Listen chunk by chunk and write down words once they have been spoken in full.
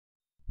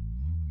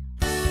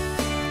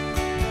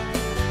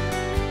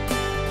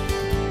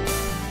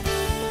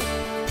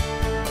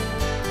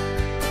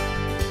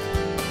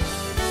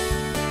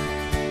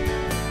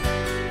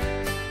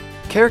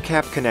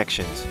CareCap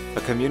Connections,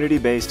 a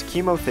community-based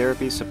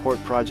chemotherapy support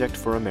project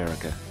for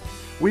America.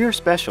 We are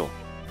special.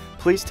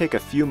 Please take a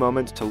few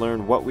moments to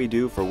learn what we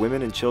do for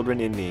women and children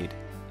in need.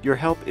 Your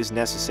help is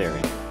necessary.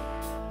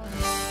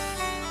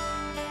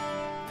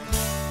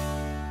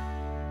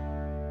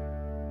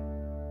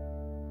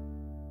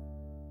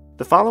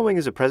 The following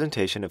is a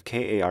presentation of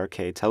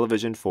KARK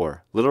Television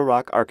 4, Little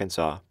Rock,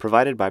 Arkansas,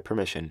 provided by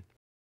permission.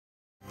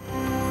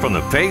 From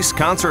the Pace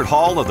Concert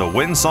Hall of the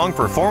Windsong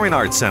Performing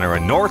Arts Center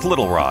in North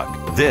Little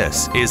Rock,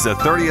 this is the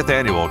 30th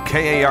Annual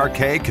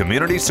KARK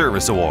Community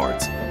Service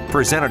Awards,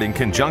 presented in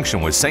conjunction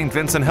with St.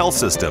 Vincent Health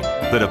System,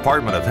 the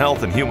Department of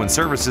Health and Human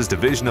Services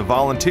Division of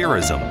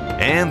Volunteerism,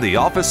 and the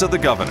Office of the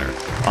Governor,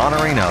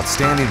 honoring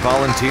outstanding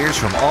volunteers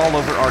from all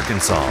over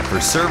Arkansas for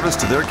service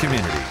to their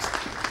communities.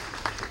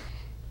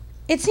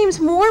 It seems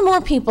more and more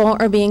people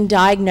are being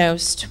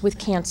diagnosed with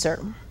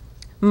cancer.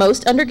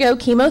 Most undergo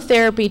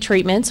chemotherapy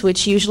treatments,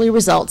 which usually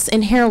results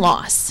in hair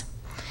loss.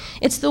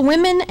 It's the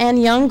women and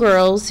young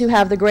girls who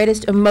have the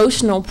greatest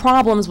emotional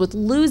problems with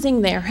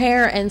losing their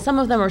hair, and some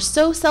of them are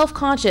so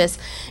self-conscious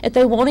that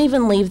they won't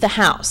even leave the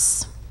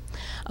house.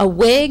 A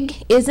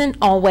wig isn't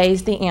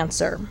always the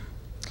answer.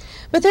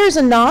 But there's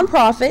a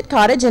nonprofit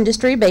cottage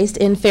industry based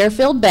in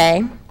Fairfield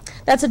Bay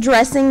that's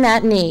addressing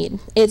that need.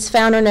 Its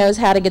founder knows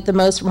how to get the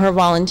most from her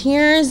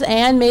volunteers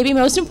and, maybe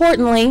most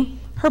importantly,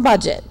 her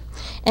budget.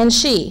 And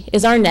she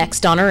is our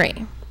next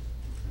honoree.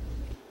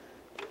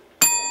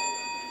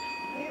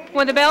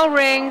 When the bell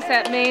rings,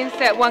 that means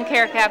that one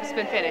CareCap has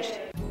been finished.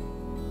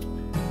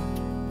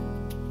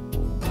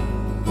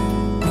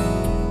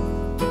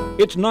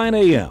 It's 9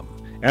 a.m.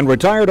 and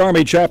retired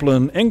Army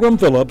Chaplain Ingram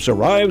Phillips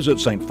arrives at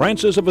St.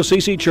 Francis of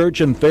Assisi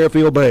Church in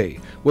Fairfield Bay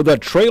with a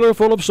trailer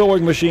full of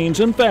sewing machines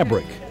and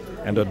fabric.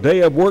 And a day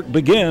of work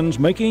begins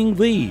making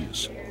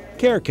these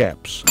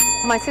CareCaps.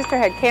 My sister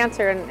had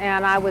cancer,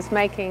 and I was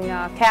making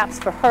caps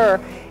for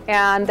her,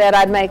 and that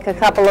I'd make a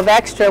couple of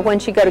extra when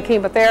she'd go to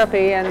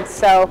chemotherapy. And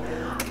so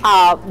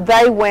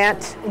they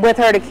went with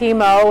her to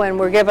chemo and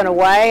were given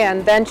away,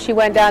 and then she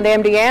went down to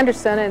MD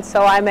Anderson, and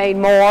so I made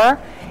more.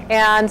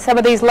 And some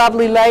of these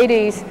lovely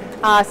ladies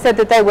said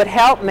that they would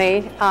help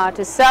me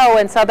to sew,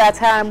 and so that's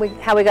how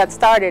we got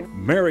started.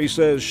 Mary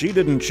says she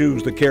didn't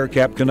choose the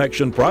CareCap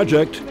Connection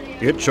project,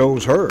 it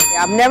chose her.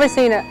 I've never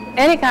seen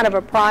any kind of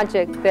a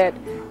project that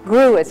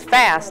grew as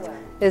fast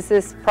as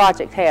this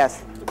project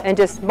has, and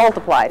just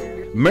multiplied.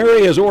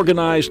 Mary has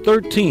organized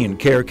 13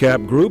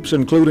 CareCap groups,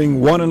 including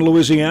one in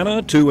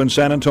Louisiana, 2 in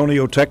San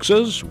Antonio,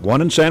 Texas,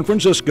 1 in San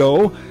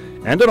Francisco,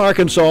 and in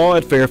Arkansas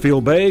at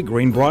Fairfield Bay,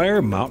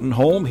 Greenbrier, Mountain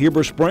Home,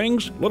 Heber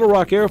Springs, Little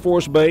Rock Air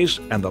Force Base,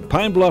 and the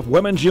Pine Bluff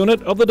Women's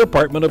Unit of the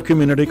Department of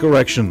Community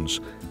Corrections.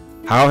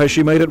 How has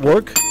she made it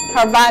work?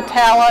 Her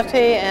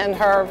vitality and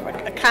her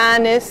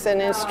kindness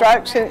and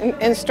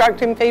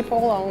instructing people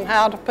on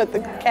how to put the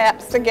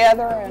caps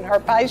together, and her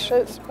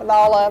patience with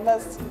all of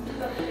us.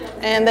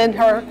 And then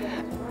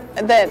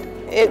that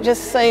it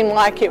just seemed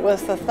like it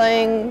was the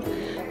thing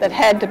that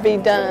had to be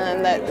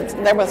done, that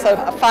there was a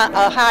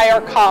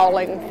higher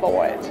calling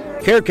for it.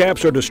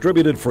 CareCaps are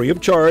distributed free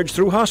of charge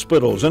through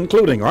hospitals,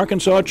 including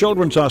Arkansas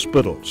Children's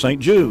Hospital, St.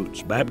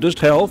 Jude's, Baptist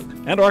Health,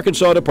 and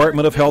Arkansas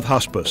Department of Health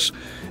Hospice,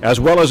 as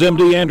well as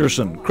MD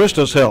Anderson,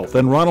 Christus Health,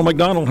 and Ronald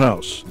McDonald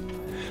House.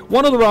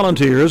 One of the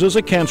volunteers is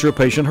a cancer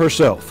patient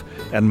herself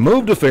and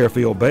moved to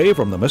Fairfield Bay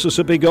from the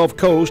Mississippi Gulf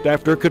Coast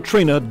after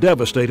Katrina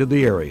devastated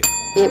the area.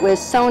 It was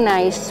so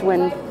nice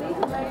when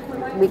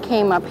we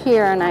came up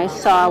here and I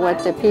saw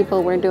what the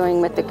people were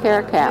doing with the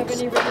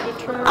CareCaps.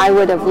 I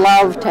would have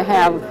loved to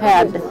have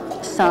had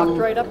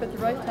some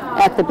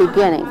at the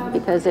beginning,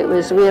 because it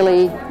was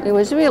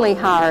really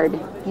hard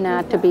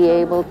not to be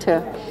able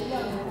to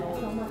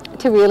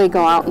really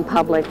go out in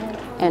public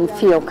and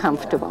feel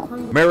comfortable.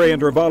 Mary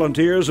and her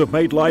volunteers have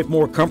made life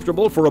more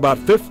comfortable for about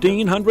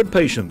 1,500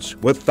 patients,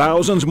 with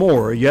thousands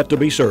more yet to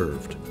be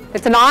served.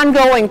 It's an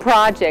ongoing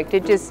project.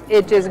 It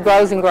just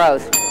grows and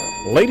grows.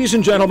 Ladies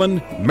and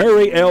gentlemen,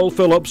 Mary L.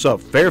 Phillips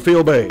of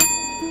Fairfield Bay.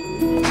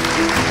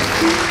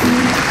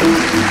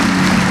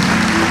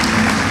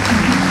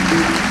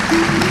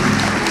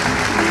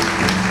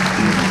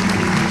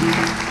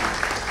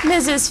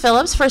 Mrs.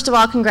 Phillips, first of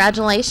all,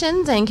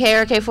 congratulations, and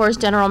KRK4's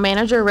General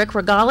Manager Rick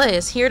Regala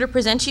is here to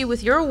present you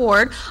with your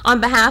award on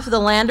behalf of the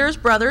Landers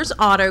Brothers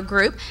Auto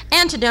Group,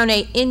 and to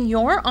donate in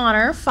your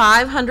honor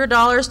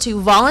 $500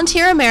 to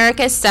Volunteer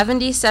America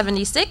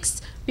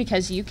 7076,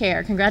 because you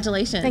care.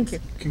 Congratulations. Thank you.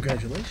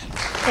 Congratulations.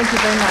 Thank you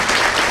very much.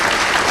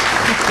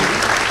 Thank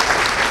you.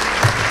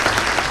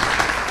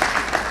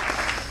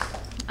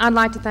 I'd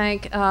like to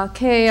thank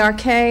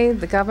KARK,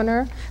 the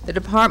Governor, the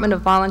Department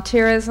of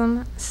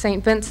Volunteerism,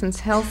 St. Vincent's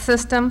Health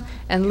System,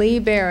 and Lee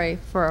Berry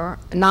for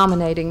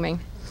nominating me.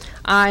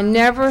 I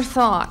never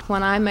thought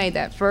when I made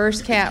that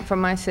first cap for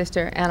my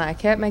sister, and I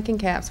kept making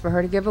caps for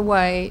her to give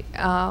away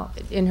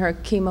in her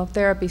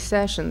chemotherapy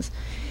sessions,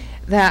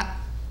 that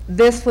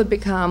this would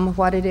become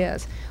what it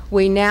is.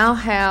 We now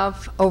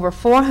have over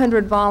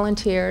 400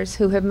 volunteers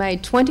who have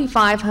made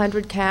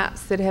 2,500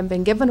 caps that have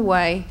been given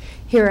away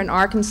here in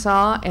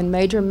Arkansas and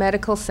major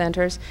medical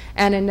centers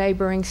and in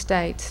neighboring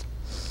states.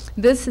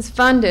 This is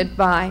funded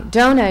by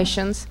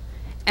donations,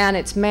 and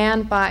it's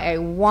manned by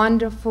a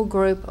wonderful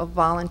group of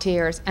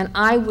volunteers, and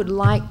I would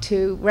like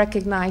to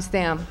recognize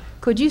them.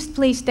 Could you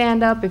please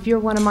stand up if you're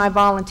one of my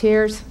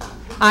volunteers?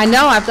 I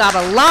know I've got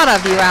a lot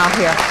of you out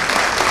here.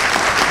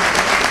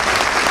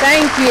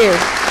 Thank you.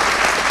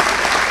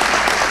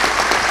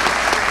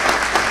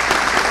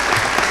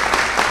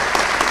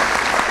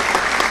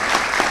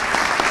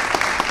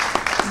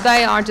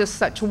 They are just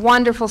such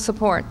wonderful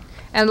support.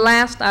 And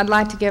last, I'd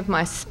like to give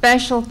my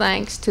special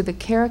thanks to the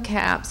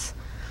CareCaps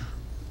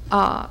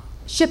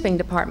shipping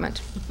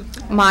department,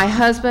 my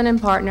husband and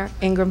partner,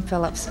 Ingram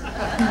Phillips.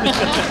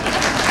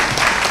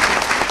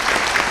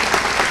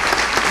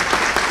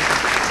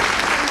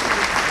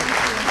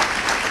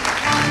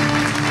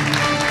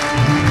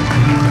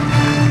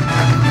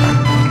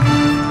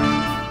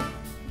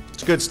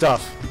 It's good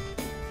stuff.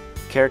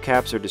 Care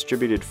Caps are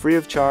distributed free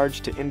of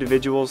charge to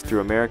individuals through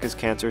America's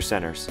Cancer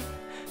Centers.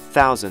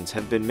 Thousands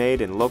have been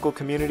made in local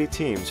community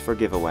teams for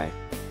giveaway.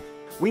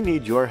 We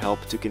need your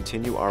help to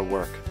continue our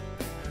work.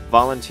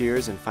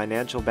 Volunteers and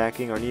financial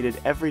backing are needed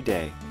every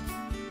day.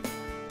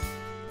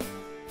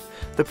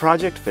 The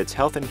project fits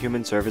Health and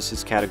Human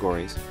Services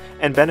categories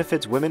and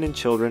benefits women and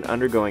children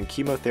undergoing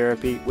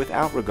chemotherapy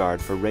without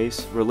regard for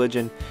race,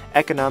 religion,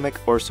 economic,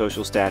 or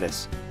social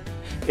status.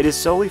 It is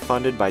solely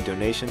funded by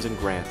donations and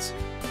grants.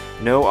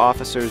 No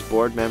officers,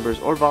 board members,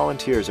 or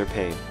volunteers are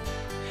paid.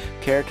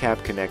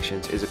 CareCap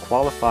Connections is a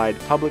qualified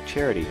public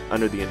charity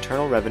under the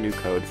Internal Revenue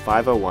Code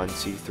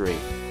 501c3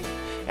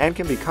 and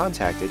can be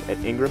contacted at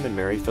Ingram and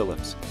Mary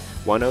Phillips,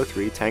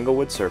 103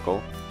 Tanglewood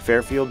Circle,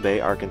 Fairfield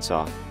Bay,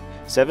 Arkansas,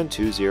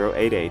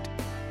 72088,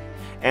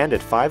 and at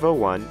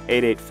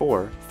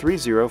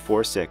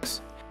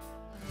 501-884-3046.